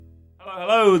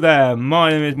Hello there, my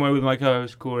name is Mo with my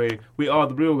co-host Corey. We are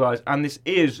The Real Guys, and this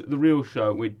is The Real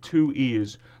Show with 2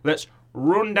 ears. Let's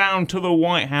run down to the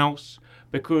White House,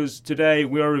 because today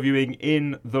we are reviewing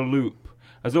In the Loop.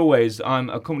 As always, I'm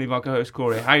accompanied by my co-host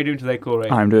Corey. How are you doing today, Corey?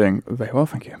 I'm doing very well,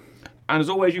 thank you. And as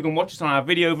always, you can watch us on our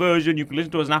video version. You can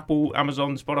listen to us on Apple,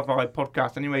 Amazon, Spotify,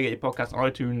 podcast, anywhere you get your podcasts,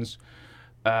 iTunes,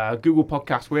 Google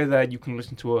Podcasts. We're there. You can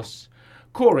listen to us.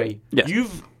 Corey, Yes.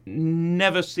 You've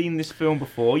never seen this film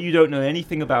before. You don't know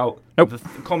anything about Nope. the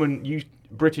common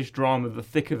British drama, The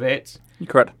Thick of It. You're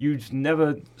correct. You've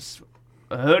never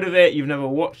heard of it. You've never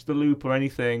watched The Loop or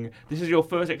anything. This is your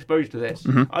first exposure to this.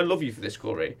 Mhm. I love you for this,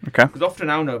 Corey. Okay. Because often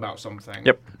I'll know about something.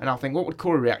 Yep. And I'll think, what would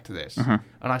Corey react to this? Mhm.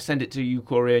 And I send it to you,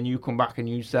 Corey, and you come back and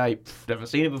you say, never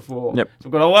seen it before. Yep. So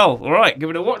I've got, oh, well, all right, give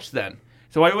it a watch then.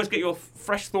 So I always get your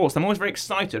fresh thoughts. I'm always very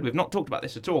excited. We've not talked about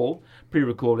this at all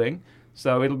pre-recording.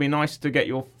 So it'll be nice to get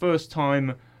your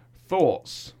first-time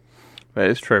thoughts. That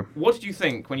is true. What did you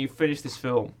think when you finished this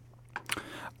film?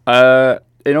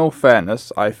 In all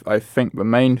fairness, I think the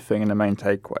main thing and the main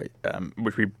takeaway,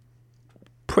 which we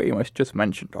pretty much just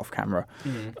mentioned off camera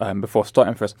before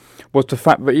starting for us, was the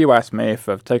fact that you asked me if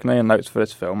I've taken any notes for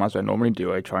this film, as I normally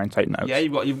do. I try and take notes. Yeah,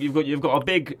 you've got a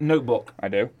big notebook. I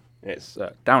do. It's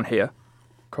down here,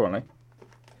 currently.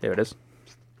 Here it is.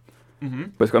 Mm-hmm.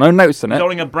 But it's got no notes in It's it.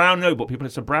 holding a brown notebook, people.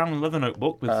 It's a brown leather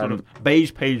notebook with sort of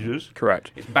beige pages. Correct.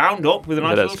 It's bound up with a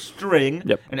nice It little is. string,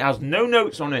 Yep. and it has no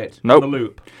notes on it. Nope. On the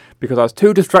loop. Because I was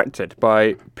too distracted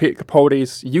by Peter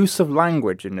Capaldi's use of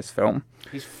language in this film.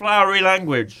 His flowery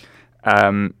language.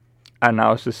 And I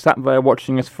was just sat there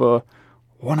watching this for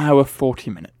 1 hour 40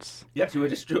 minutes, Yes, you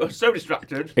were so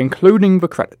distracted. including the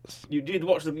credits. You did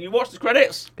watch the. You watched the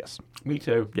credits. Yes. Me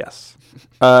too. Yes.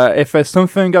 If there's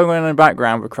something going on in the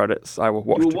background with credits, I will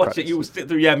watch You will the watch credits. it. You will sit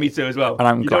through. Yeah, me too as well. And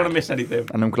I'm you glad. don't want to miss anything.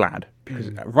 And I'm glad, because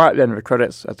right at the end of the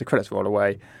credits, as the credits roll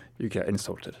away, you get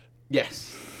insulted.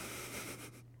 Yes,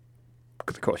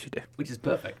 Because of course you do. which is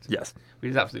perfect. Yes. Which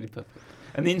is absolutely perfect.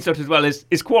 And the insult as well is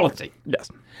quality. Yes.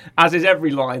 As is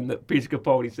every line that Peter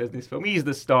Capaldi says in this film. He's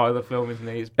the star of the film, isn't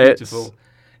he? It's beautiful.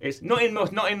 It's not in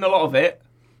a lot of it.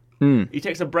 Mm. He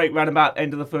takes a break round about the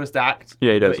end of the first act.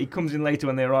 Yeah, he does. But he comes in later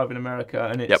when they arrive in America,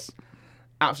 and it's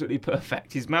absolutely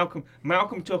perfect. He's Malcolm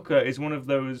Tucker is one of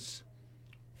those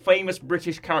famous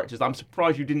British characters that I'm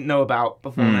surprised you didn't know about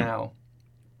before now.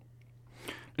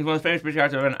 He's one of the famous British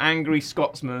characters, an angry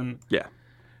Scotsman. Yeah.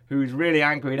 Who's really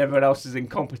angry at everyone else's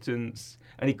incompetence,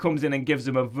 and he comes in and gives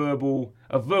them a verbal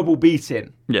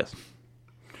beating. Yes.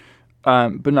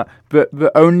 But no. But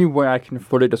the only way I can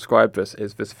fully describe this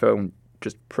is this film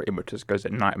just pretty much just goes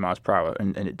at 90 miles per hour,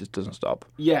 and it just doesn't stop.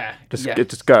 Yeah, It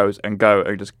just goes and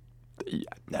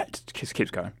it just keeps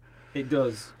going. It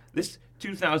does. This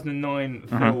 2009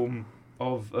 film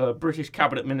of British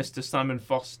Cabinet Minister Simon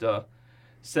Foster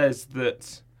says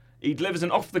that he delivers an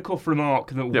off-the-cuff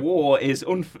remark that war in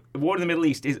the Middle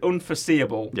East is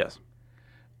unforeseeable. Yes.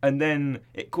 And then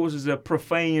it causes a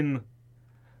profane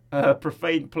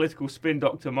political spin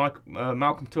doctor,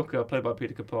 Malcolm Tucker, played by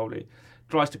Peter Capaldi,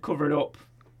 tries to cover it up,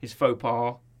 his faux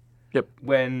pas. Yep.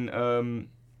 When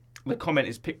the comment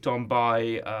is picked on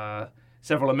by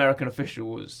several American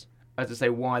officials as to say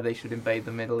why they should invade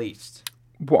the Middle East.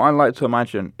 What I like to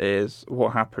imagine is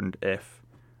what happened if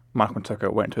Malcolm Tucker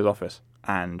went to his office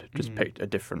and just picked a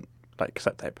different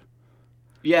cassette tape.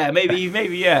 Yeah, maybe,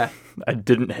 yeah. I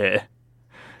didn't hear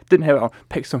it on.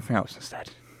 Pick something else instead.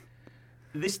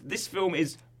 This film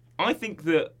is. I think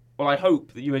that. Well, I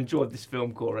hope that you enjoyed this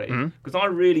film, Corey, because I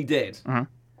really did. Mhm.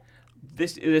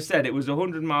 This, as I said, it was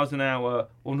 100 miles an hour,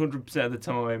 100% of the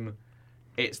time.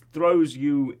 It throws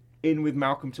you in with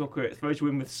Malcolm Tucker. It throws you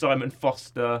in with Simon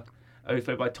Foster, who's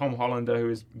played by Tom Hollander, who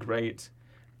is great,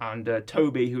 and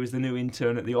Toby, who is the new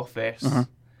intern at the office.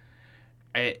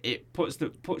 It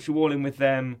puts you all in with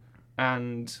them,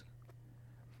 and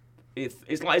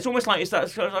it's almost like it's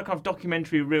that kind of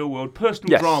documentary, real world,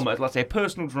 personal drama. Let's say a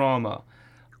personal drama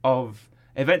of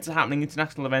events are happening,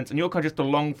 international events, and you're kind of just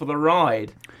along for the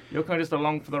ride. You're kind of just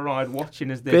along for the ride, watching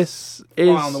as this fly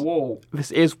on the wall. This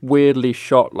is weirdly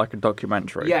shot like a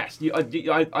documentary. Yes,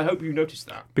 I hope you noticed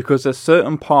that. Because there's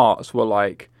certain parts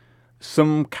where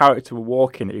some character will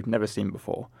walk in that you've never seen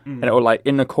before, and it will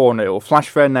in the corner, it will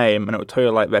flash their name and it will tell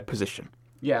you their position,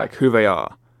 who they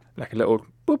are, a little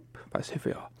boop. That's who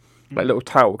they are, like a little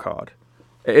towel card.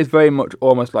 It is very much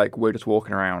almost like we're just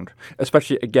walking around,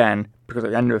 especially again because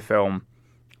at the end of the film,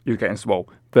 you get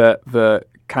the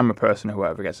camera person or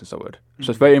whoever gets insulted. So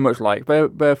it's very much like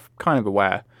they're kind of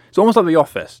aware. It's almost like The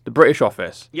Office, the British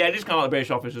Office. Yeah, it is kind of like the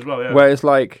British Office as well. Yeah, where it's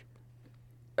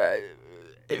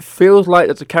it feels like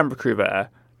there's a camera crew there,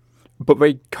 but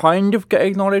they kind of get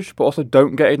acknowledged, but also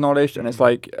don't get acknowledged, and it's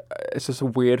like it's just a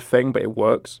weird thing, but it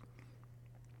works.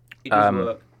 It does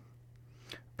work.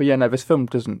 But yeah, no, this film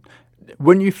doesn't.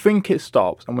 When you think it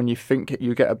stops and when you think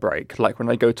you get a break, like when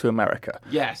they go to America,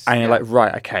 yes, and you're like,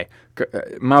 right, okay,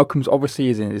 Malcolm's obviously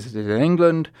is in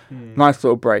England, nice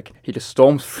little break. He just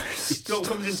storms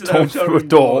through a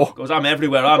door. Goes, I'm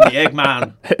everywhere, I'm the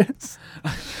Eggman.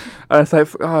 And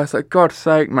it's like, God's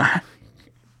sake, man.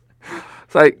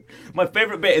 It's like my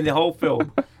favourite bit in the whole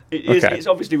film. It's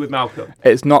obviously with Malcolm.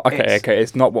 It's not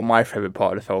It's not what my favourite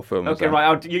part of the whole film is. Okay,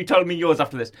 right. You tell me yours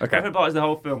after this. Okay. My favourite part is the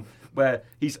whole film where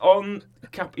he's on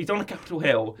Capitol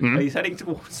Hill and he's heading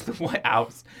towards the White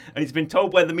House and he's been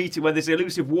told where this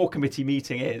elusive war committee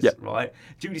meeting is. Yep. Right.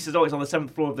 Judy says, "Oh, it's on the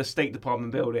 7th floor of the State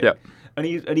Department building." Yep. And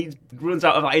he runs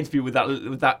out of that interview with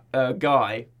that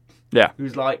guy. Yeah.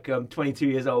 Who's like 22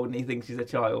 years old and he thinks he's a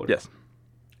child. Yes.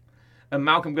 And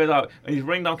Malcolm goes out and he's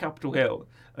running down Capitol Hill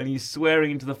and he's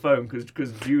swearing into the phone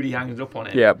because Judy hangs up on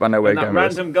it. Yeah, I know where you're going. That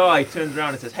random guy turns around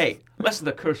and says, "Hey, less of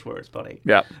the curse words, buddy."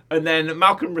 Yeah. And then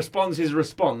Malcolm responds his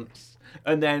response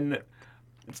and then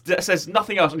says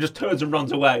nothing else and just turns and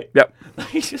runs away. Yep.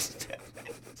 He just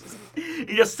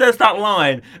says that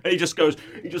line and he just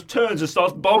turns and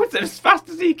starts bolting as fast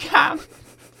as he can.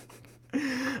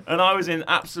 And I was in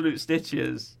absolute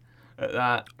stitches at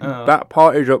that. That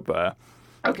part is up there.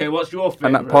 Okay, what's your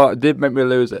favourite? And that part did make me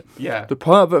lose it. Yeah. The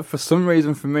part that, for some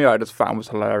reason, for me, I just found was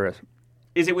hilarious.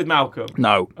 Is it with Malcolm?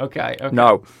 No. Okay.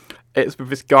 No. It's with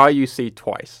this guy you see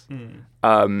twice.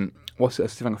 Let's see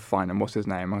if I can find him. What's his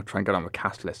name? I'll try and get on the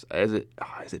cast list. Is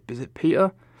it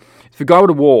Peter? It's the guy with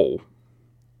the wall.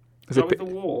 With the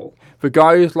wall? The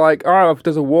guy who's like, oh, if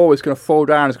there's a wall, it's going to fall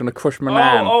down, it's going to crush my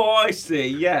man. Oh, I see.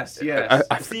 Yes.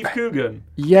 Steve Coogan.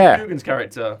 Yeah. Steve Coogan's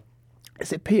character.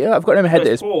 Is it Peter? I've got him in my head.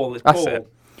 It's Paul. It's Paul. It.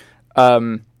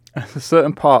 There's a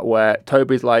certain part where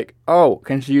Toby's like, oh,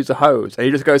 can she use a hose? And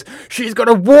he just goes, she's got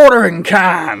a watering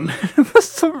can. For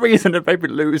some reason, it made me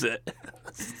lose it.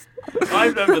 I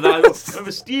remember that. I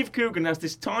remember Steve Coogan has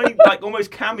this tiny, like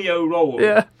almost cameo role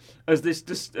as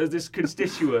this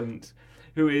constituent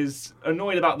who is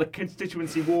annoyed about the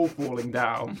constituency wall falling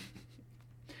down.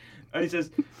 And he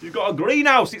says, she's got a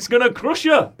greenhouse, it's going to crush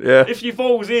her if she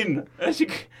falls in.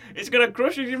 It's going to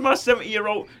crush her. She's my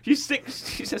 70-year-old. She's 6.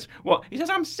 She says, what? He says,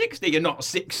 I'm 60. You're not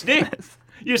 60.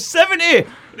 You're 70. And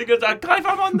he goes, if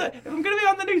I'm going to be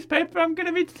on the newspaper, I'm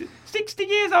going to be 60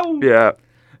 years old. Yeah.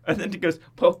 And then he goes,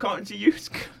 well, can't she use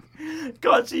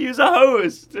a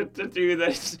hose to do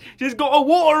this? She's got a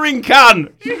watering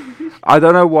can. I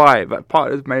don't know why, but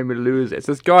part of this made me lose it. It's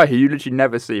this guy who you literally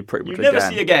never see pretty much again. You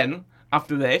never see again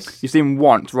after this. You see him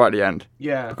once right at the end.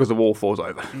 Yeah. Because the wall falls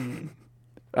over.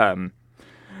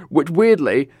 Which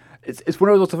weirdly, it's one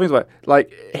of those things where,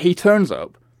 like, he turns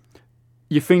up,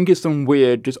 you think it's some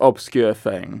weird, just obscure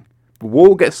thing. The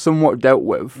wall gets somewhat dealt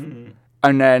with.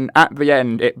 And then at the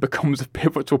end, it becomes a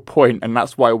pivotal point, and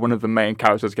that's why one of the main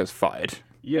characters gets fired.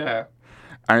 Yeah.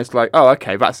 And it's like, oh,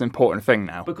 okay, that's an important thing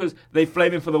now. Because they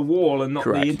blame him for the wall and not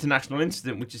the international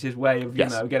incident, which is his way of,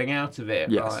 getting out of it.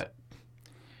 Yes. Right.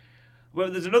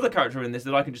 Well, there's another character in this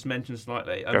that I can just mention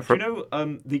slightly. Do you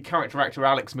know the character actor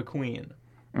Alex McQueen?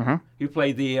 Who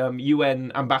played the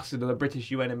UN ambassador, the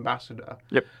British UN ambassador.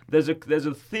 Yep. There's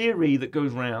a theory that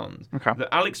goes round that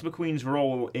Alex McQueen's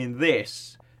role in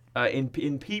this... in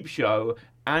Peep Show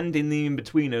and in The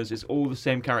In-Betweeners is all the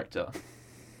same character.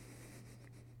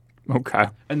 Okay.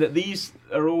 And that these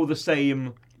are all the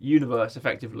same universe,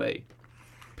 effectively.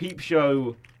 Peep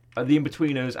Show, The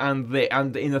In-Betweeners, and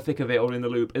In the Thick of It or In the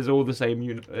Loop is all the same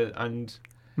universe, and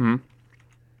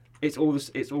it's all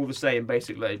the same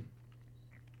basically.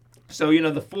 So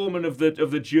the foreman of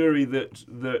the jury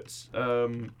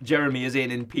that Jeremy is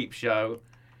in Peep Show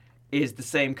is the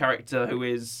same character who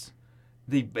is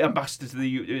the ambassador to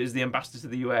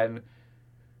the UN,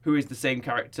 who is the same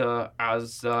character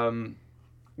as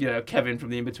Kevin from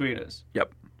The In-Betweeners.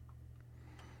 Yep.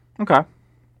 Okay.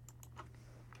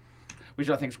 Which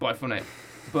I think is quite funny,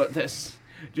 but that's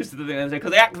just the thing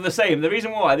because they act the same. The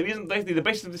reason basically the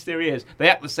basis of this theory is they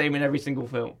act the same in every single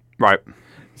film. Right.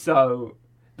 So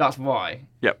that's why.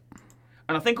 Yep.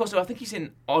 And I think he's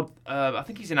in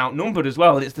Outnumbered as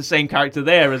well. And it's the same character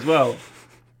there as well.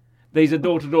 He's a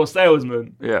door-to-door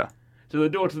salesman. Yeah. So the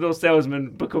door-to-door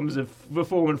salesman becomes a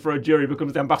foreman for a jury,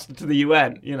 becomes the ambassador to the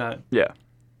UN, Yeah.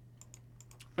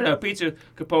 Peter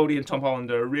Capaldi and Tom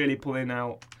Hollander are really pulling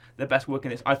out their best work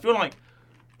in this. I feel like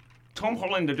Tom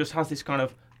Hollander just has this kind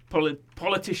of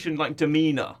politician-like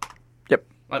demeanour. Yep.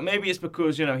 Like maybe it's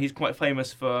because, he's quite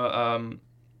famous for...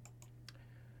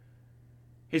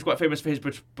 He's quite famous for his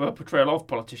portrayal of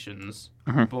politicians,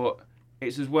 but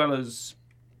it's as well as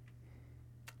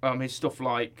his stuff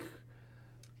like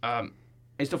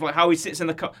how he sits in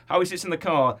the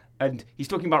car and he's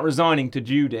talking about resigning to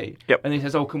Judy. Yep. And he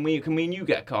says, "Oh, can we and you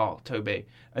get a car, Toby?"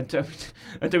 And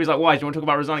Toby's like, "Why? Do you want to talk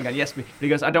about resigning again?" "Yes." But he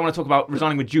goes, "I don't want to talk about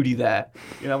resigning with Judy there.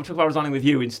 We'll talk about resigning with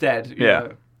you instead." You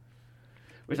know?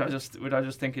 Which I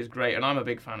just think is great, and I'm a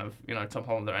big fan of Tom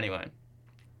Hollander anyway.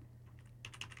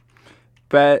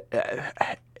 But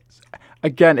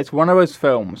again, it's one of those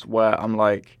films where I'm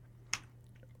like,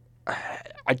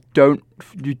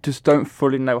 you just don't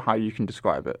fully know how you can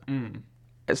describe it.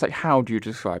 It's like, how do you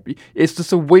describe it? It's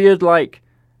just a weird, like,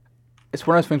 it's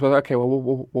one of those things where, okay, well,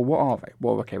 what are they?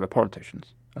 Well, okay, they're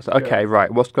politicians. I was like, okay, right,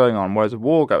 what's going on? Where's a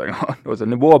war going on? Or is a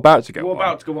war about to go on? War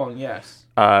about to go on, yes.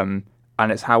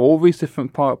 And it's how all these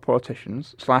different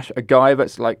politicians / a guy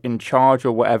that's like in charge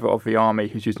or whatever of the army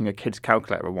who's using a kid's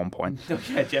calculator at one point.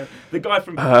 Yeah, the guy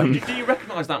from... do you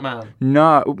recognise that man?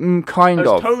 No, kind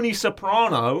of. Tony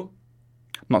Soprano.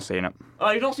 Not seen it. Oh,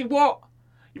 you've not seen what?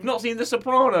 You've not seen The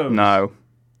Sopranos? No.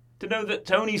 To know that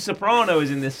Tony Soprano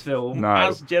is in this film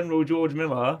as General George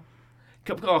Miller.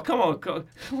 Come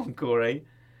on, Corey.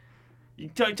 You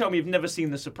tell me you've never seen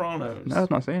The Sopranos. No,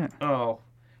 I've not seen it. Oh.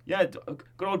 Yeah,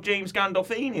 good old James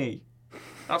Gandolfini.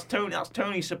 That's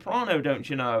Tony Soprano, don't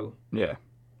you know? Yeah.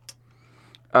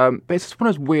 But it's just one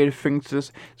of those weird things.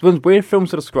 It's one of those weird films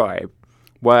to describe,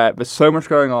 where there's so much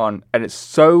going on, and it's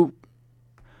so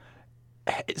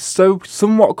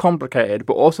somewhat complicated,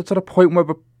 but also to the point where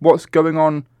what's going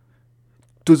on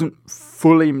doesn't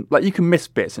fully, like, you can miss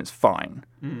bits and it's fine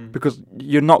because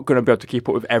you're not going to be able to keep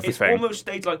up with everything. It's almost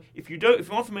staged like if you're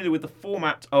not familiar with the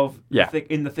format of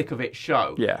In the Thick of It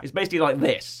show, it's basically like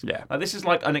this. Yeah, like this is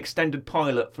like an extended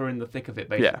pilot for In the Thick of It,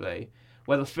 basically,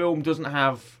 where the series doesn't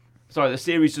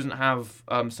have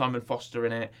Simon Foster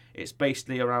in it. It's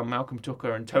basically around Malcolm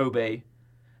Tucker and Toby,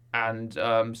 and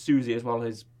Susie as well,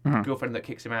 his girlfriend that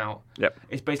kicks him out. Yep.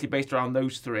 It's basically based around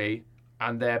those three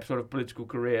and their sort of political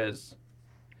careers,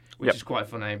 which is quite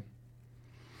funny.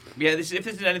 Yeah, if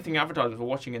this is anything advertisers for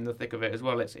watching In the Thick of It as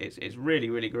well, it's really,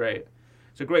 really great.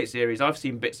 It's a great series. I've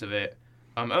seen bits of it.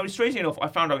 Only strangely enough, I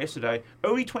found out yesterday,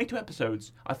 only 22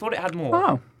 episodes. I thought it had more.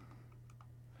 Oh.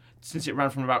 Since it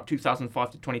ran from about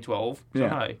 2005 to 2012. So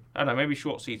hey, I don't know, maybe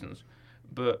short seasons.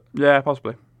 But yeah,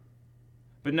 possibly.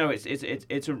 But no,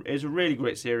 it's a really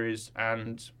great series,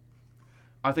 and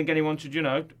I think anyone should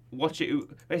watch it.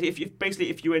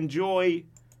 If you enjoy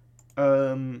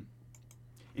In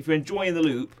the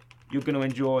Loop, you're going to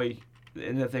enjoy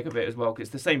In the Thick of It as well, because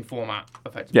it's the same format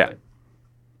effectively. Yeah,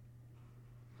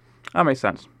 that makes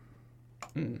sense.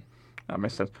 That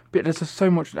makes sense. But there's just so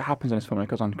much that happens in this film that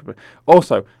goes on.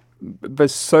 Also,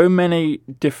 there's so many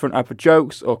different other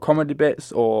jokes or comedy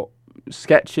bits or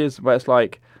sketches where it's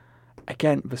like,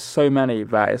 again, there's so many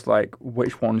that it's like,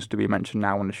 which ones do we mention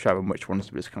now on the show and which ones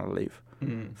do we just kind of leave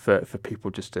for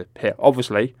people just to hear?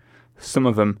 Obviously, some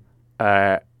of them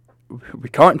we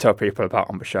can't tell people about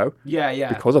on the show. Yeah.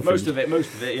 Because of most of it,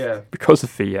 yeah. Because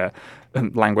of the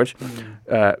language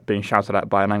being shouted at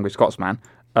by an angry Scotsman.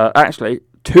 Actually,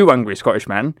 two angry Scottish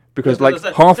men, because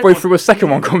halfway through a second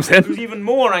one comes in. Who's even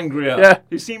more angrier. Yeah.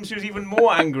 Who's even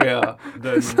more angrier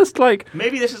than... It's just like...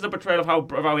 Maybe this is the portrayal of how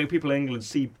people in England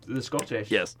see the Scottish.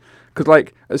 Yes.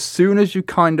 Because, as soon as you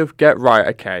kind of get right,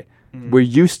 okay, we're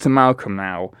used to Malcolm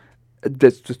now,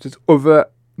 there's just this other...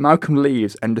 Malcolm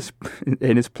leaves, and this,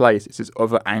 in his place, it's this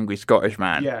other angry Scottish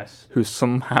man who's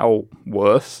somehow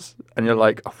worse, and you're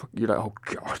like, oh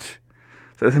God,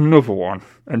 there's another one,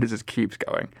 and it just keeps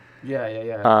going.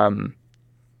 Yeah.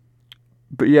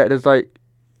 But yeah, there's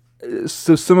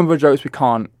so some of the jokes we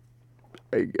can't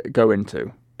go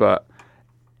into, but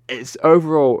it's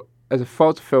overall, as far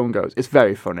as the film goes, it's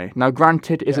very funny. Now,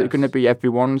 granted, is it going to be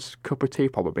everyone's cup of tea?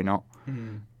 Probably not.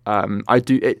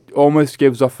 It almost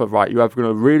gives off you either going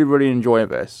to really, really enjoy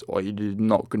this, or you're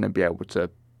not going to be able to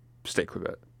stick with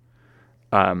it.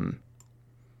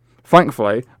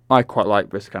 Thankfully, I quite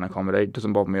like this kind of comedy. It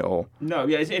doesn't bother me at all. No,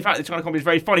 yeah. In fact, this kind of comedy is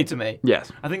very funny to me. Yes.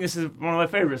 I think this is one of my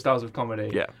favourite styles of comedy.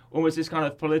 Yeah. Almost this kind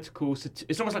of political...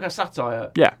 It's almost like a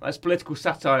satire. Yeah. It's political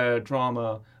satire,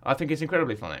 drama. I think it's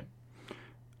incredibly funny.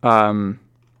 But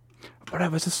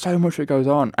there's just so much that goes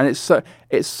on. And it's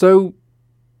so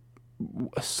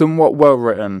somewhat well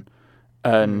written.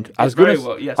 And I was going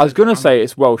to say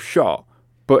it's well shot,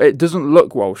 but it doesn't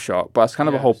look well shot. But that's kind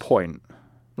of the whole point.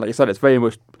 Like you said, it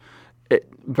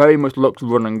very much looks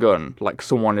run and gun, like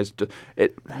someone is...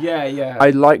 Yeah.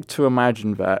 I like to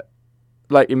imagine that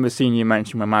like in the scene you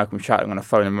mentioned where Malcolm's shouting on a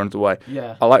phone and runs away.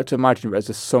 Yeah. I like to imagine there's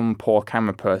just some poor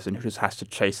camera person who just has to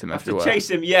chase him everywhere. To chase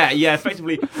him, yeah.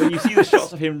 Effectively, when you see the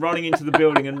shots of him running into the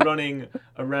building and running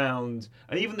around,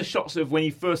 and even the shots of when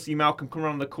you first see Malcolm come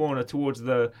around the corner towards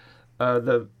the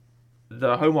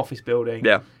Home Office building,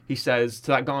 he says to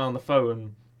that guy on the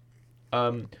phone,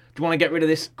 "Do you want to get rid of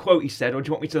this quote?" he said, "or do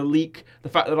you want me to leak the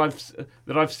fact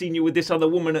that I've seen you with this other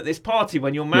woman at this party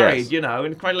when you're married? Yes. You know,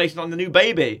 and congratulations on the new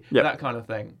baby, that kind of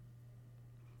thing."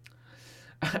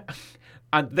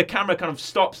 And the camera kind of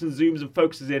stops and zooms and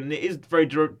focuses in, and it is very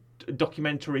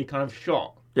documentary kind of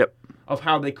shot of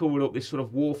how they covered up this sort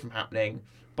of war from happening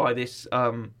by this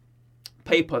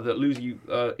paper that Lucy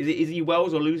is he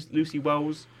Wells or Lucy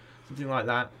Wells, something like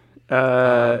that.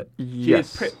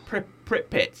 Yes.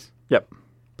 Prit-Pit. Yep.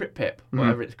 Prit-Pip,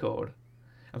 whatever it's called.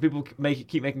 And people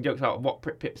keep making jokes about what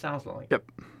Prit-Pip sounds like. Yep.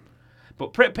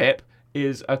 But Prit-Pip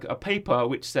is a paper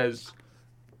which says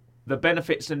the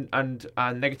benefits and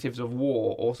negatives of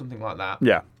war or something like that.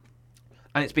 Yeah.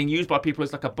 And it's being used by people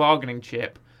as like a bargaining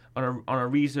chip on a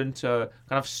reason to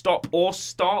kind of stop or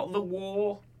start the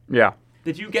war. Yeah.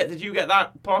 Did you get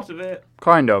that part of it?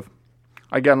 Kind of.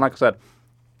 Again, like I said,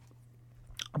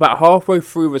 about halfway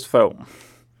through this film,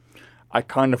 I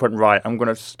kind of went, right, I'm going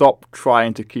to stop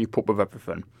trying to keep up with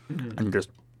everything and just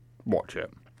watch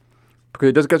it. Because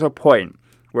it does get to a point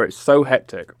where it's so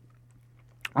hectic.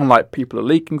 And like, people are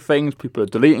leaking things, people are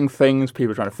deleting things,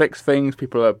 people are trying to fix things,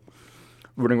 people are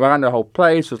running around the whole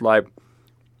place.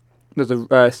 There's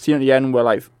a scene at the end where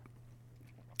like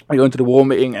you go into the war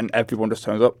meeting and everyone just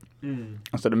turns up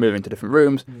instead of moving to different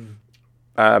rooms.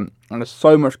 And there's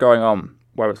so much going on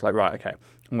where it's like, right, okay,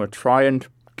 I'm going to try and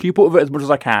keep up with it as much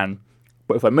as I can,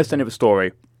 but if I miss any of the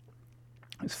story,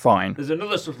 it's fine. There's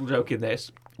another subtle joke in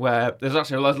this where there's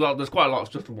quite a lot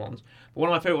of subtle ones. But one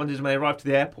of my favourite ones is when they arrive to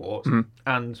the airport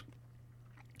and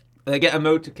they get a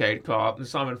motorcade car, and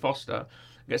Simon Foster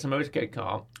gets a motorcade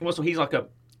car. Also, he's like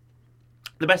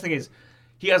the best thing is,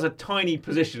 he has a tiny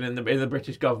position in the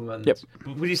British government. Yep.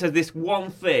 But when he says this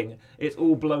one thing, it's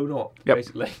all blown up,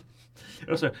 basically.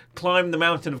 Also, climb the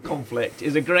mountain of conflict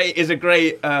is a great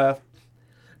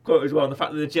quote as well. And the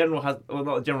fact that the general has, well,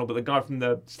 not the general, but the guy from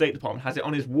the State Department has it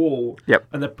on his wall. Yep.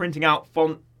 And they're printing out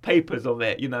font papers of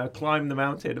it, climb the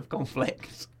mountain of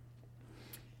conflict.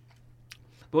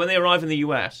 But when they arrive in the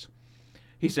US,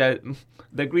 he said,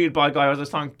 they're greeted by a guy who has a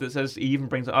sign that says, he even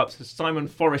brings it up, says Simon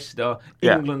Forrester,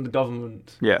 England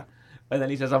government. Yeah. And then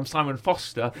he says, I'm Simon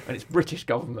Foster, and it's British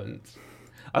government.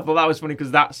 I thought that was funny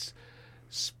because that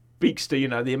speaks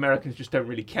to, the Americans just don't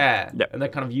really care. Yep. And they're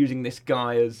kind of using this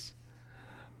guy as,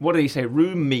 what did he say,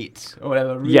 room meat or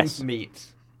whatever, meat.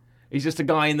 He's just a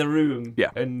guy in the room,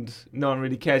 and no one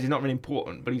really cares. He's not really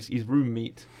important, but he's room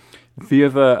meat. The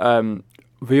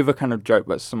other kind of joke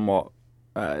that's somewhat,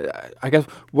 I guess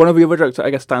one of the other jokes that I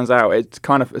guess stands out. It's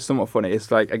somewhat funny.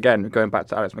 It's like, again, going back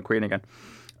to Alex McQueen again.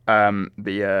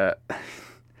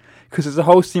 Because there's a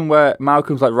whole scene where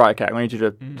Malcolm's like, right, okay, I need you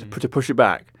to push it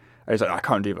back. And he's like, I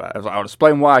can't do that. I was like, I'll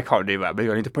explain why I can't do that, but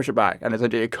I need to push it back. And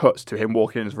it cuts to him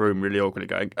walking in his room really awkwardly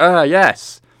going,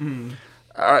 yes.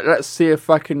 All right, let's see if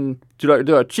I can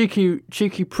do a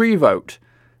cheeky pre-vote.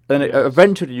 Then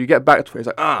eventually you get back to it. It's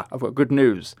like, I've got good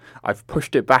news. I've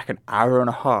pushed it back an hour and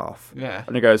a half. Yeah.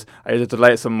 And he goes, I need to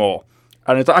delay it some more.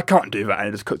 And it's like, I can't do that. And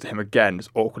it just cuts to him again, just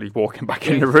awkwardly walking back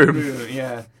in the room.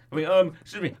 Yeah. I mean,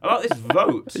 excuse me, about this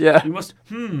vote. Yeah. You must,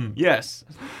 yes.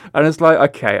 And it's like,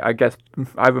 okay, I guess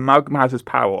either Malcolm has his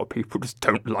power or people just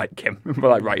don't like him. We're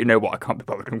like, right, you know what, I can't be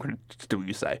bothered. I'm going to do what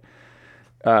you say.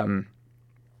 Because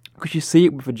you see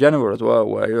it with the general as well,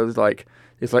 where it's like,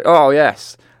 oh,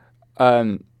 yes,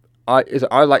 I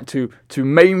like to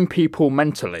maim people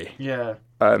mentally. Yeah.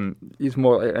 He's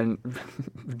more, and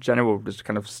the general just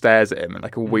kind of stares at him and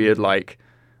like a weird, like,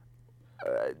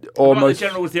 almost. The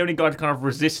general was the only guy to kind of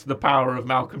resist the power of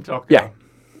Malcolm Tucker. Yeah.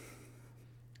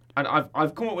 And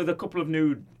I've come up with a couple of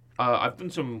new. I've done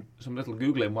some little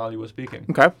googling while you were speaking.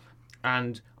 Okay.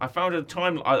 And I found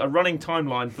a running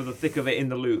timeline for The Thick of It in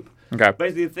the Loop. Okay.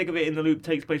 Basically, The Thick of It in the Loop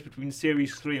takes place between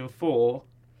series 3 and 4.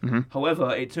 Mm-hmm.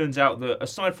 However, it turns out that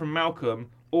aside from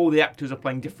Malcolm, all the actors are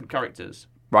playing different characters.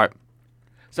 Right.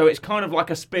 So it's kind of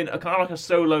like a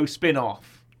solo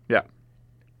spin-off. Yeah.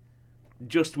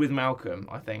 Just with Malcolm,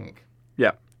 I think.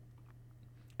 Yeah.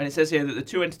 And it says here that the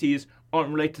two entities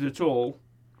aren't related at all,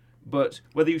 but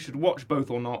whether you should watch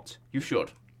both or not, you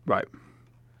should. Right.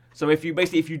 So if you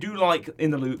do like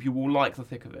In the Loop, you will like The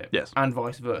Thick of It. Yes. And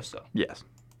vice versa. Yes.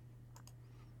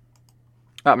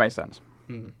 That makes sense.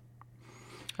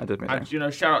 I did.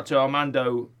 And shout out to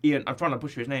Armando Ian. I'm trying to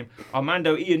butcher his name.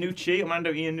 Armando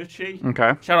Iannucci.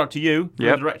 Okay. Shout out to you, the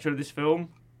Yep. director of this film.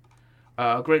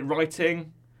 Great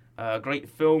writing, great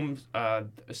film,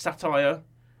 satire.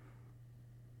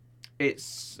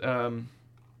 It's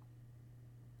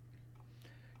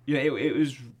it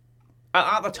was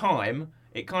at the time.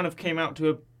 It kind of came out to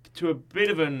a bit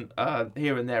of an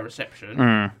here and there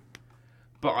reception,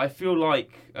 but I feel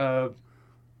like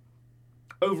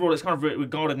overall it's kind of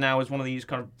regarded now as one of these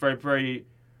kind of very, very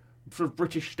sort of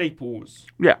British staples.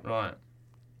 Yeah. Right.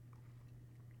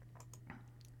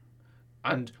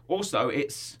 And also,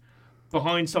 it's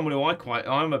behind someone who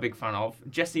I'm a big fan of,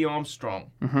 Jesse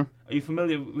Armstrong. Mm-hmm. Are you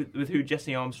familiar with who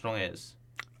Jesse Armstrong is?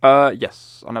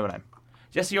 Yes, I know the name.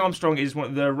 Jesse Armstrong is one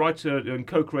of the writer and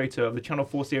co-creator of the Channel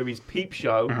 4 series Peep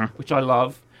Show, Mm-hmm. which I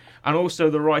love, and also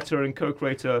the writer and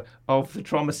co-creator of the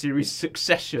drama series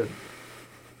Succession.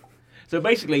 So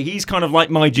basically, he's kind of like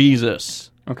my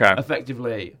Jesus. Okay.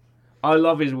 Effectively, I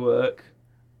love his work.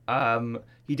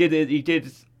 He did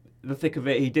The Thick of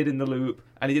It. He did In the Loop,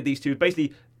 and he did these two.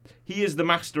 Basically, he is the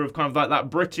master of kind of like that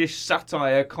British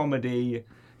satire comedy,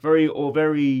 very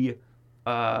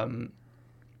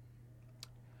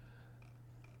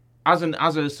as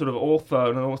a sort of author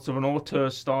and also an auteur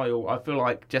style. I feel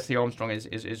like Jesse Armstrong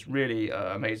is really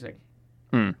amazing.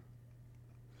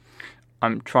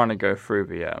 I'm trying to go through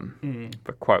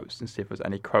the quotes and see if there's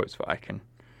any quotes that I can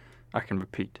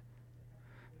repeat.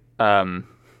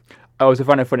 I was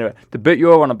finding it funny. The bit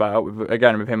you're on about, with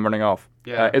him running off,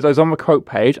 is on the quote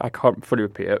page. I can't fully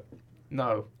repeat it.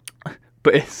 No.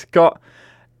 But it's got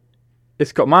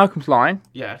Malcolm's line.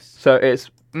 Yes. So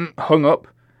it's hung up.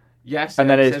 Yes. And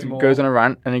then it goes on a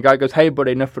rant, and the guy goes, "Hey,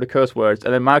 buddy, enough for the curse words."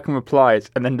 And then Malcolm replies,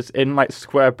 and then just in like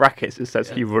square brackets it says,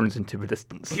 "He runs into the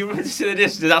distance." He runs into the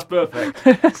distance. That's perfect.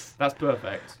 That's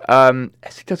perfect.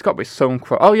 There's got to be some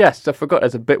quote. Oh yes, I forgot.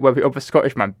 There's a bit where the other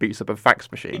Scottish man beats up a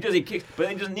fax machine. He does. He kicks, but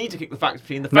he doesn't need to kick the fax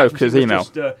machine. The fax no, because machine email. Was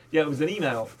just, it was an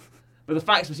email. But the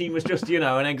fax machine was just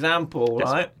an example,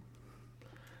 yes. Right?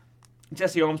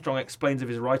 Jesse Armstrong explains of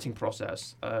his writing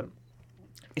process.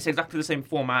 It's exactly the same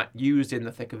format used in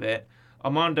The Thick of It.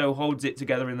 Armando holds it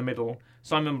together in the middle.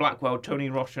 Simon Blackwell, Tony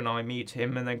Roche and I meet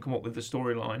him and then come up with the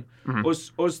storyline.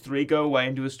 Mm-hmm. Us three go away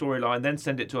and do a storyline, then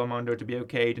send it to Armando to be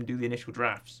okayed and do the initial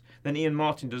drafts. Then Ian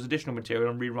Martin does additional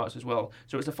material and rewrites as well.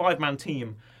 So it's a 5-man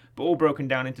team, but all broken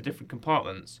down into different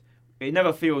compartments. It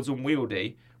never feels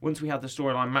unwieldy. Once we had the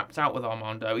storyline mapped out with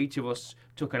Armando, each of us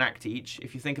took an act each.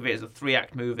 If you think of it as a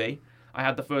 3-act movie, I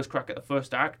had the first crack at the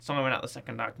first act, Simon at the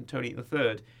second act, and Tony at the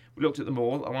third. We looked at them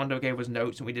all, Armando gave us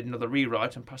notes, and we did another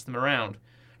rewrite and passed them around.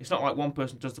 It's not like one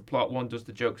person does the plot, one does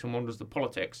the jokes, and one does the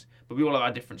politics, but we all have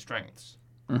our different strengths.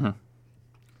 Mm-hmm.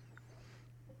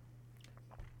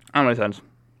 That makes sense.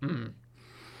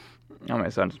 That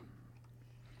makes sense.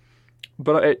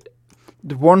 But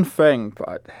the one thing,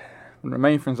 one of the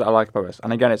main things that I like about this,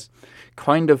 and again, it's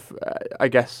kind of, I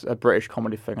guess, a British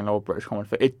comedy thing, an old British comedy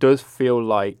thing. It does feel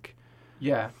like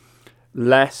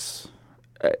less.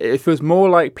 It feels more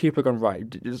like people are going, right,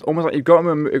 it's almost like you've got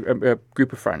a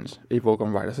group of friends, you've all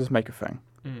gone, right, let's just make a thing.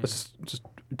 Let's just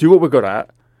do what we're good at.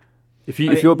 If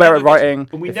you're better at writing,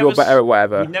 if you're better at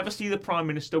whatever. We never see the Prime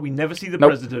Minister, we never see the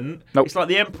Nope. President. Nope. It's like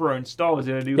the Emperor in Star Wars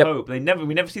in A New Hope. We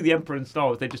never see the Emperor in Star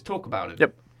Wars, they just talk about it.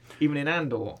 Yep. Even in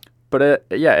Andor. But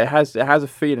it has a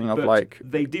feeling of like...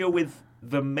 They deal with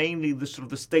mainly the sort of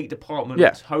the State Department,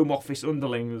 Home Office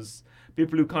underlings,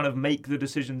 people who kind of make the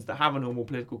decisions that have a normal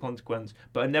political consequence,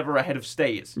 but are never ahead of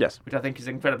states. Yes. Which I think is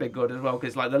incredibly good as well, because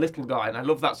it's like the little guy, and I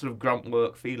love that sort of grunt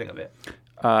work feeling of it.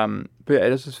 But yeah,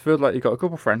 it just feels like you've got a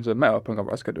couple of friends that met up and go,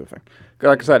 let's go do a thing.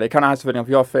 Like I said, it kind of has a feeling of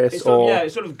The Office it's or...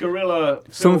 sort of guerrilla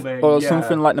filming. Or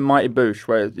something like The Mighty Boosh,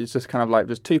 where it's just kind of like,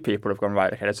 there's two people who've gone,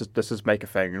 right, okay, let's just make a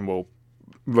thing and we'll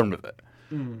run with it.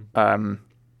 And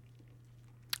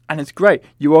it's great.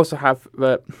 You also have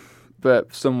the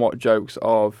somewhat jokes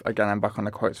of, again, I'm back on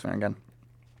the quotes thing again,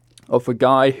 of a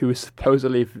guy who is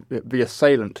supposedly the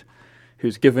assailant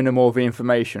who's giving him all the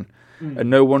information, and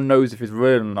no one knows if he's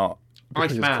real or not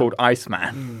because it's called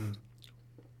Iceman.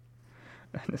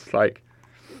 And it's like,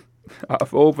 out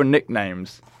of all the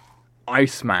nicknames,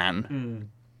 Iceman.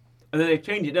 And then they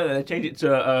change it, don't they? They change it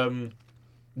to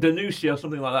Danusia or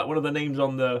something like that, one of the names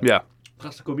on the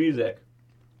classical music.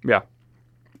 Yeah.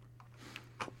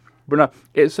 But no,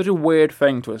 it's such a weird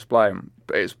thing to explain,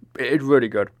 but it's really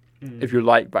good if you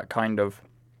like that kind of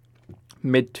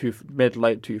mid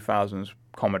late 2000s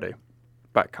comedy,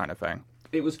 that kind of thing.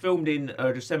 It was filmed in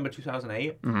December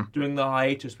 2008, during the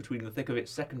hiatus between The Thick of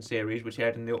It's second series, which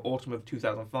aired in the autumn of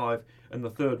 2005, and the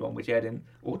third one, which aired in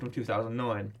autumn of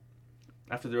 2009,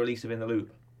 after the release of In the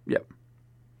Loop. Yep.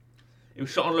 It was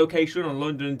shot on location on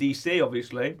London and DC,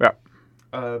 obviously.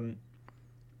 Yeah.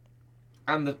 And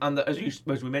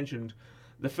as we mentioned,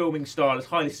 the filming style is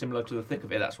highly similar to The Thick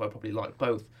of It. That's why I probably like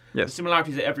both. Yes. The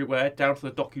similarities are everywhere, down to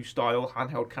the docu-style,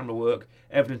 handheld camera work,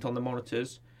 evident on the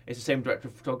monitors. It's the same director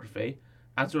of photography.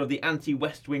 And sort of the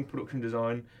anti-West Wing production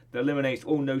design that eliminates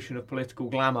all notion of political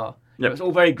glamour. Yep. It's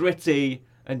all very gritty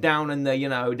and down in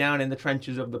the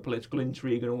trenches of the political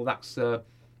intrigue and all that's and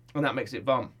that makes it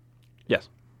fun. Yes.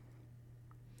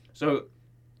 So,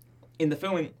 in the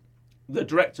filming, the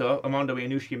director, Armando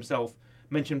Iannucci himself,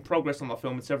 mentioned progress on the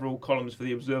film in several columns for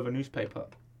the Observer newspaper.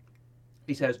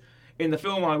 He says, "In the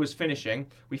film I was finishing,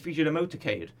 we featured a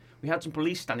motorcade. We had some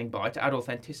police standing by to add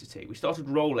authenticity. We started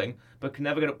rolling, but could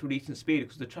never get up to a decent speed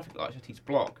because the traffic lights at each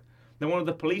block. Then one of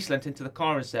the police leant into the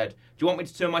car and said, 'Do you want me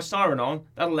to turn my siren on?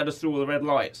 That'll let us through all the red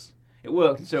lights.' It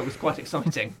worked, and so it was quite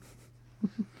exciting."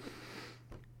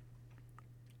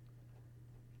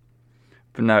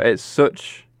 But no, it's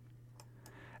just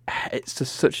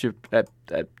such a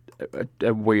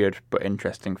weird but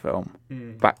interesting film.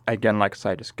 But again, like I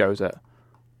say, just goes at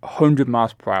 100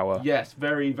 miles per hour. Yes,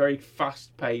 very, very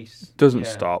fast paced. Doesn't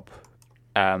stop.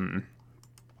 And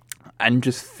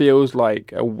just feels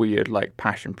like a weird, like,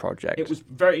 passion project. It was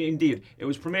very, indeed. It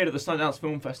was premiered at the Sundance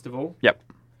Film Festival. Yep.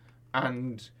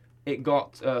 And it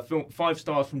got 5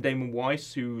 stars from Damon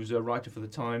Weiss, who's a writer for The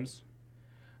Times.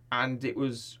 And it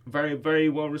was very, very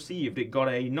well received. It got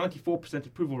a 94%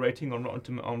 approval rating on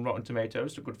Rotten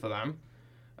Tomatoes, so good for them,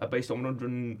 based on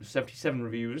 177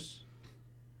 reviews.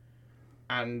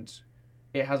 And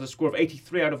it has a score of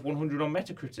 83 out of 100 on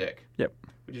Metacritic. Yep.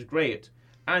 Which is great.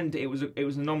 And it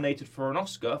was nominated for an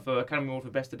Oscar for Academy Award for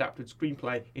Best Adapted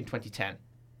Screenplay in 2010.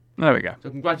 There we go. So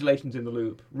congratulations, In the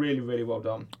Loop. Really, really well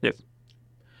done. Yes.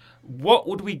 What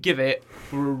would we give it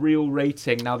for a real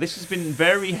rating? Now, this has been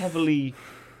very heavily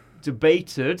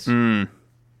debated.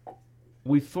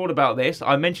 We've thought about this.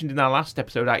 I mentioned in our last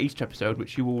episode, our Easter episode,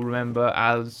 which you will remember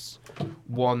as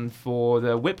one for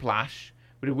the Whiplash.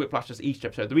 We did Whiplash as Easter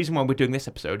episode. The reason why we're doing this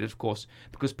episode is, of course,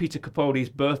 because Peter Capaldi's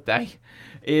birthday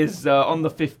is on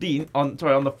the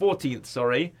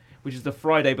 14th, which is the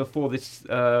Friday before this,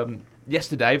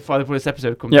 Friday before this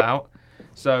episode comes out.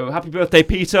 So, happy birthday,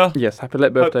 Peter. Yes, happy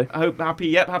late birthday.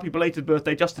 Happy belated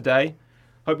birthday just today.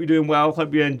 Hope you're doing well.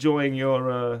 Hope you're enjoying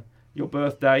your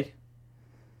birthday.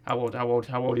 How old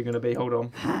are you going to be? Hold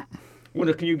on.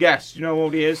 Wonder, can you guess? Do you know how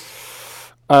old he is?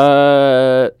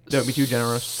 Don't be too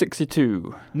generous.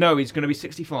 62. No, he's going to be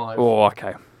 65. Oh,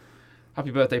 okay.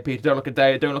 Happy birthday, Peter. Don't look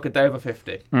a day over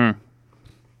 50.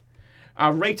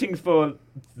 Our rating for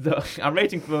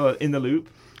In the Loop.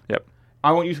 Yep.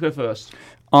 I want you to go first.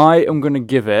 I am going to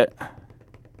give it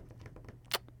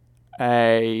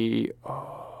a...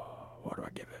 what do I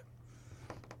give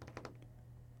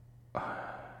it?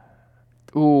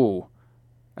 Ooh.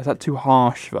 Is that too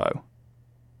harsh, though?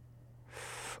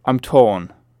 I'm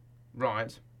torn.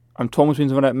 Right. I'm torn between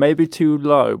something maybe too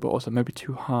low, but also maybe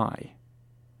too high.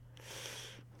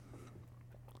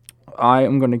 I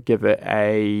am going to give it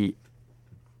a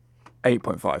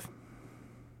 8.5.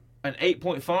 An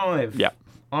 8.5? Yeah.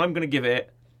 I'm going to give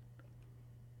it...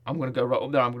 I'm going to go right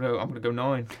up there. I'm going to go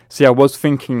 9. See, I was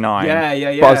thinking 9.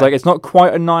 Yeah. But I was like, it's not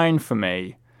quite a 9 for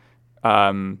me.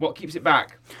 What keeps it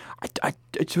back?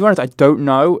 To be honest, I don't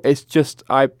know. It's just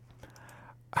I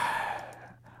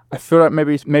feel like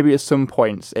maybe at some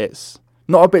points it's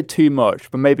not a bit too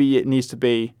much, but maybe it needs to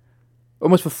be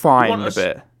almost refined a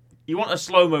bit. You want a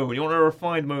slow moment. You want a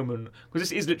refined moment, because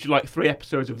this is literally like 3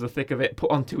 episodes of The Thick of It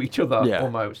put onto each other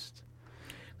almost.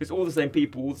 It's all the same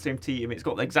people, all the same team. It's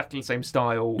got exactly the same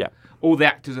style. Yeah. All the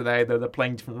actors are there. They're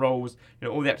playing different roles. You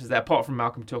know, all the actors are there, apart from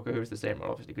Malcolm Tucker, who's the same role,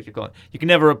 obviously, because you can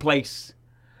never replace.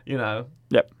 You know.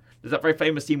 Yep. There's that very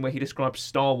famous scene where he describes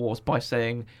Star Wars by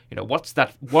saying, you know, what's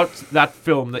that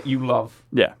film that you love?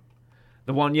 Yeah.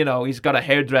 The one, you know, he's got a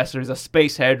hairdresser, he's a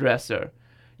space hairdresser.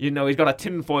 You know, he's got a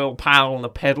tinfoil pal and a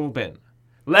pedal bin.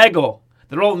 Lego.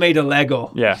 They're all made of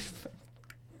Lego. Yeah.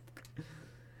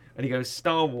 And he goes,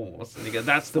 Star Wars. And he goes,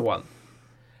 that's the one.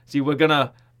 See, we're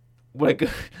gonna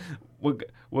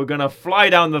fly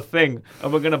down the thing,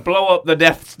 and we're gonna blow up the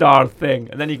Death Star thing,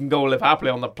 and then you can go live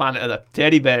happily on the planet of the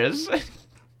teddy bears.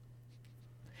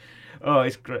 Oh,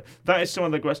 it's great. That is some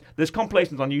of the great... There's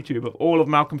compilations on YouTube of all of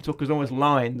Malcolm Tucker's almost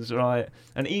lines, right?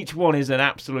 And each one is an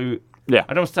absolute... Yeah.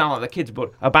 I don't sound like the kids,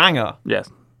 but a banger. Yes.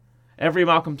 Every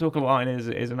Malcolm Tucker line is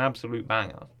an absolute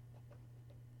banger.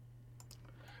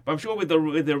 But I'm sure with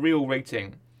the real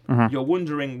rating, you're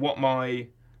wondering what my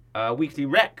weekly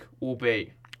rec will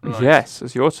be. Right? Yes,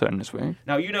 it's your turn this week.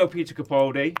 Now, you know Peter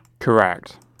Capaldi.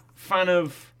 Correct. Fan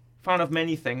of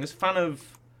many things. Fan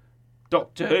of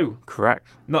Doctor Who. Correct.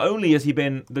 Not only has he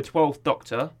been the 12th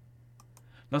Doctor,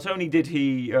 not only did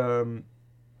he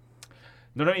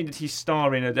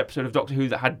star in an episode of Doctor Who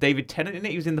that had David Tennant in it,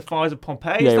 he was in The Fires of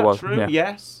Pompeii. Is that true? Yeah.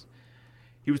 Yes.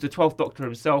 He was the 12th Doctor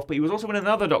himself, but he was also in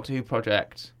another Doctor Who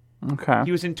project. Okay.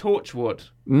 He was in Torchwood.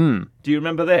 Do you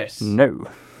remember this? No.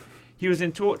 He was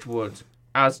in Torchwood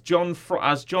as John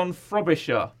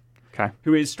Frobisher,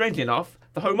 who is, strangely enough,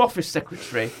 the Home Office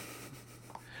Secretary.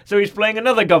 So he's playing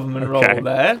another government role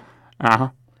there. Uh-huh.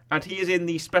 And he is in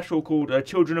the special called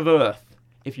Children of Earth,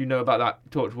 if you know about that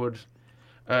Torchwood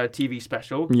TV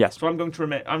special. Yes. So I'm going to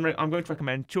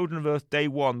recommend Children of Earth Day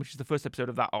 1, which is the first episode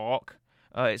of that arc.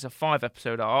 It's a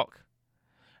 5-episode arc.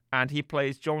 And he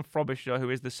plays John Frobisher, who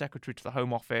is the secretary to the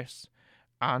Home Office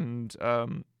and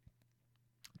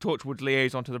Torchwood's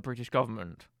liaison to the British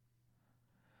government.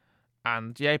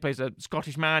 And he plays a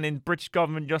Scottish man in British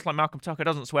government, just like Malcolm Tucker.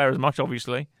 Doesn't swear as much,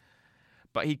 obviously,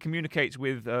 but he communicates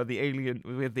with the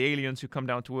aliens who come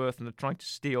down to Earth and they're trying to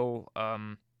steal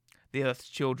the Earth's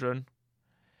children.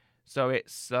 So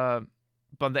it's but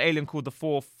the alien called the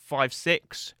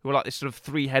 456, who are like this sort of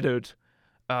 3-headed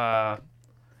kind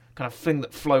of thing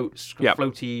that floats,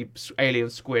 floaty alien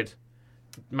squid,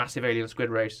 massive alien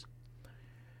squid race.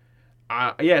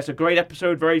 It's a great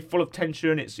episode, very full of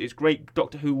tension. It's great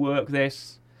Doctor Who work,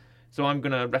 this. So I'm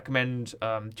going to recommend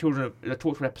the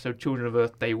Torchwood episode, Children of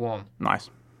Earth, Day 1. Nice.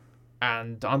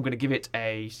 And I'm going to give it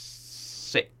a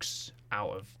 6 out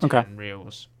of 10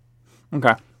 reels.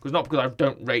 Okay. Not because I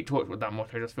don't rate Torchwood that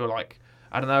much. I just feel like,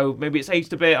 I don't know, maybe it's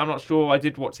aged a bit. I'm not sure. I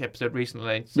did watch the episode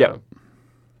recently. So. Yeah.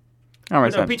 That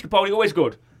makes sense. Peter Capaldi, always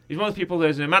good. He's one of the people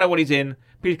that, no matter what he's in,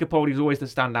 Peter Capaldi is always the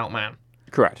standout man.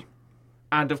 Correct.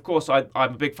 And of course, I'm a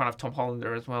big fan of Tom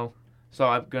Hollander as well. So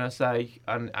I'm gonna say,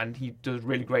 and he does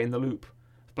really great in The Loop,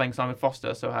 playing Simon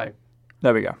Foster. So hey,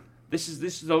 there we go. This is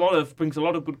brings a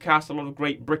lot of good cast, a lot of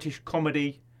great British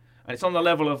comedy, and it's on the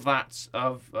level of that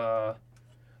of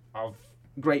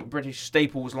great British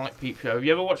staples like Peep Show. Have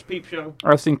you ever watched Peep Show?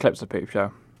 I've seen clips of Peep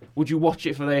Show. Would you watch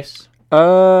it for this?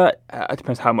 It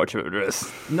depends how much of it there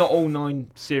is. Not all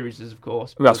 9 series, of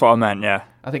course. That's what I meant. Yeah.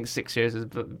 I think 6 series,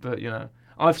 but you know.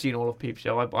 I've seen all of Peep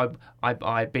Show. I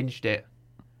binged it,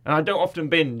 and I don't often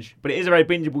binge, but it is a very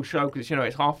bingeable show because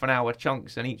it's half an hour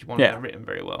chunks, and each one is written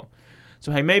very well.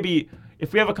 So hey, maybe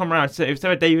if we ever come around, if it's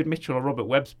ever David Mitchell or Robert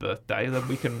Webb's birthday, then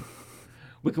we can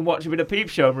watch a bit of Peep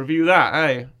Show and review that.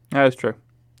 Hey, yeah, that's true.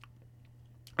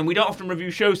 And we don't often review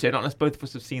shows here, not unless both of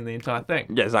us have seen the entire thing.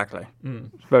 Yeah, exactly.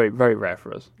 It's very, very rare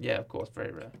for us. Yeah, of course,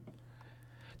 very rare.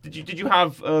 Did you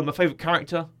have a favourite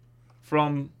character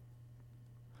from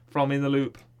In the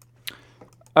Loop?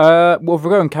 Well, if we're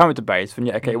going character based, then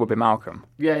it would be Malcolm.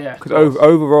 Yeah. Because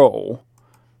overall,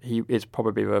 he is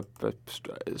probably the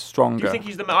stronger. Do you think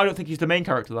he's I don't think he's the main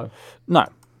character though. No.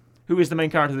 Who is the main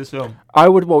character of this film?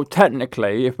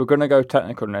 Technically, if we're going to go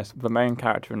technical in this, the main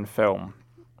character in the film.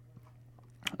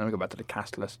 Let me go back to the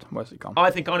cast list. Where's it gone? I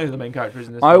think I know who the main character is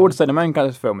in this. I would say the main character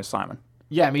of the film is Simon.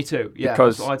 Yeah, me too. Yeah,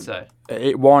 because that's what I'd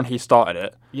say. 1, he started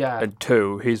it. Yeah. And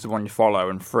 2, he's the one you follow.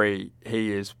 And 3,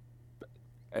 he is.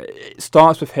 It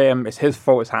starts with him. It's his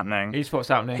fault it's happening. His fault it's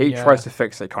happening. He tries to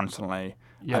fix it constantly.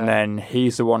 Yeah. And then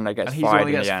he's the one that gets fired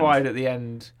in the end. He's the one that gets fired at the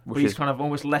end. But he's kind of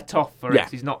almost let off for it.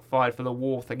 He's not fired for the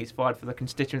war thing. He's fired for the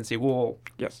constituency war.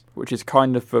 Yes. Which is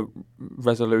kind of the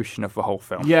resolution of the whole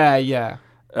film. Yeah.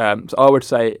 So I would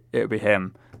say it would be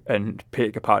him. And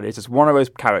Peter Capaldi is just one of those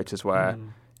characters where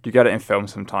you get it in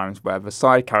films sometimes where the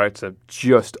side character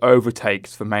just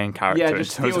overtakes the main character. Yeah,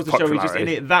 just steals the show. He's just in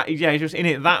it he's just in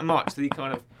it that much that he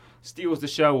kind of steals the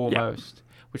show almost. Yeah.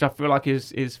 Which I feel like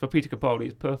is for Peter Capaldi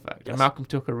is perfect. Yes. And Malcolm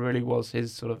Tucker really was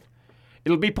his sort of.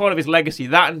 It'll be part of his legacy.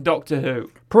 That and Doctor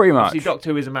Who. Pretty much. Obviously,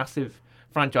 Doctor Who is a massive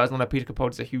franchise, and I know Peter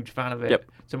Capaldi's a huge fan of it.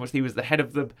 Yep. So much that he was the head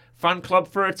of the fan club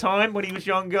for a time when he was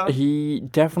younger. He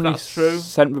definitely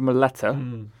sent them a letter.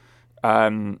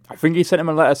 I think he sent him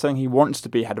a letter saying he wants to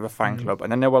be head of a fan club,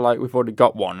 and then they were like, "We've already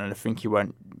got one," and I think he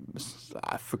went.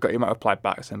 I forgot. He might have replied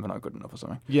back saying we're not good enough or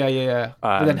something. Yeah.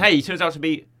 But then, hey, he turns out to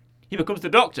be. He becomes the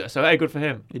Doctor, so hey, good for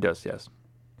him. He does, yes.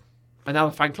 And now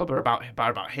the fan club are about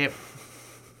him.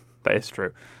 That is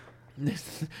true.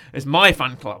 It's my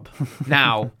fan club.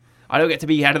 Now, I don't get to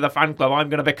be head of the fan club. I'm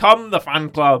going to become the fan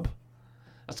club.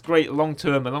 That's great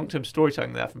long-term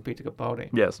storytelling there from Peter Capaldi.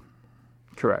 Yes,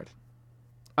 correct.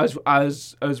 As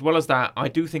well as that, I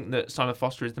do think that Simon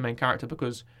Foster is the main character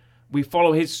because we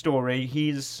follow his story.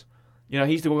 He's the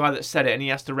guy that said it, and he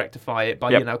has to rectify it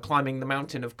by climbing the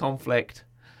mountain of conflict.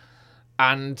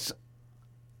 And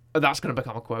that's going to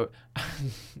become a quote.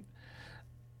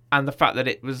 And the fact that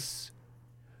it was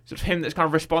sort of him that's kind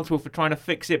of responsible for trying to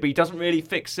fix it, but he doesn't really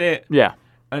fix it. Yeah.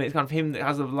 and it's kind of him that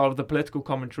has a lot of the political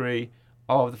commentary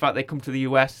of the fact they come to the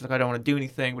US. It's like, I don't want to do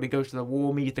anything, but he goes to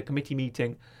the committee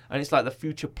meeting, and it's like the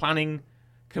future planning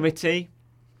committee.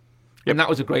 Yep. And that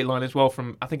was a great line as well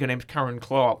from, I think her name's Karen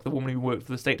Clark, the woman who worked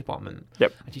for the State Department.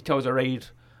 Yep. And she tells her aide,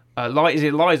 is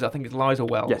it Liza? I think it's Liza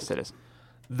Wells. Yes, it is.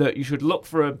 That you should look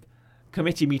for a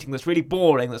committee meeting that's really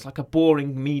boring, that's like a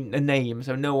boring name,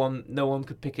 so no one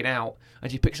could pick it out.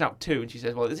 And she picks out 2, and she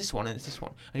says, well, it's this one and it's this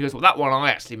one. And he goes, well, that one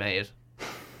I actually made.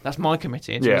 That's my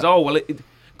committee. And she goes, oh, well,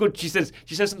 good. She says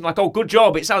something like, oh, good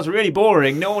job. It sounds really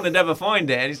boring. No one would ever find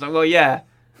it. And he's like, well, yeah.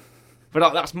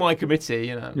 But that's my committee,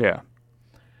 you know. Yeah.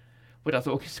 Which I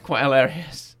thought was quite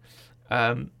hilarious.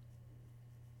 But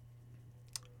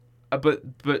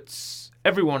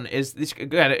everyone is this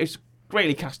again. It's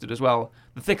greatly casted as well.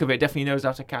 The thick of it definitely knows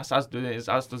how to cast, as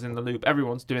does In the Loop.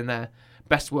 Everyone's doing their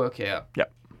best work here.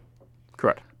 Yep.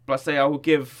 Correct. But I say I will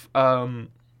give In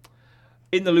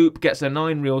the Loop gets a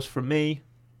 9 reels from me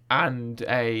and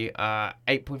a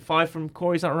 8.5 from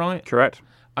Corey. Is that right? Correct.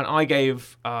 And I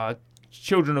gave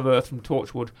Children of Earth from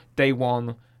Torchwood Day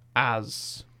 1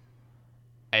 as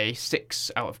a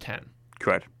 6 out of 10.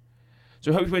 Correct.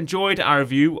 So I hope you enjoyed our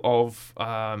review of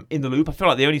In the Loop. I feel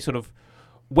like the only sort of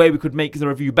way we could make the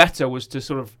review better was to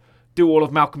sort of do all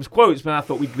of Malcolm's quotes, but I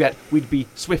thought we'd be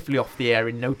swiftly off the air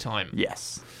in no time.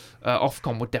 Yes.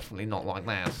 Ofcom would definitely not like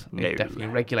that. They'd definitely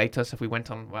regulate us if we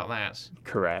went on about that.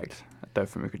 Correct. I don't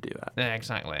think we could do that. Yeah,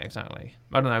 exactly. I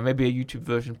don't know, maybe a YouTube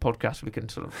version podcast we can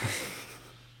sort of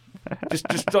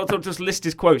just list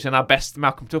his quotes and our best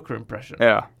Malcolm Tucker impression.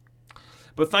 Yeah.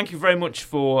 But thank you very much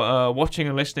for watching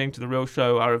and listening to The Real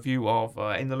Show, our review of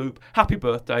In the Loop. Happy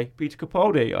birthday, Peter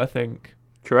Capaldi, I think.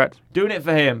 Correct. Doing it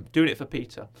for him, doing it for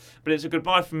Peter. But it's a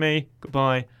goodbye from me,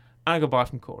 goodbye, and a goodbye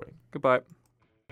from Corey. Goodbye.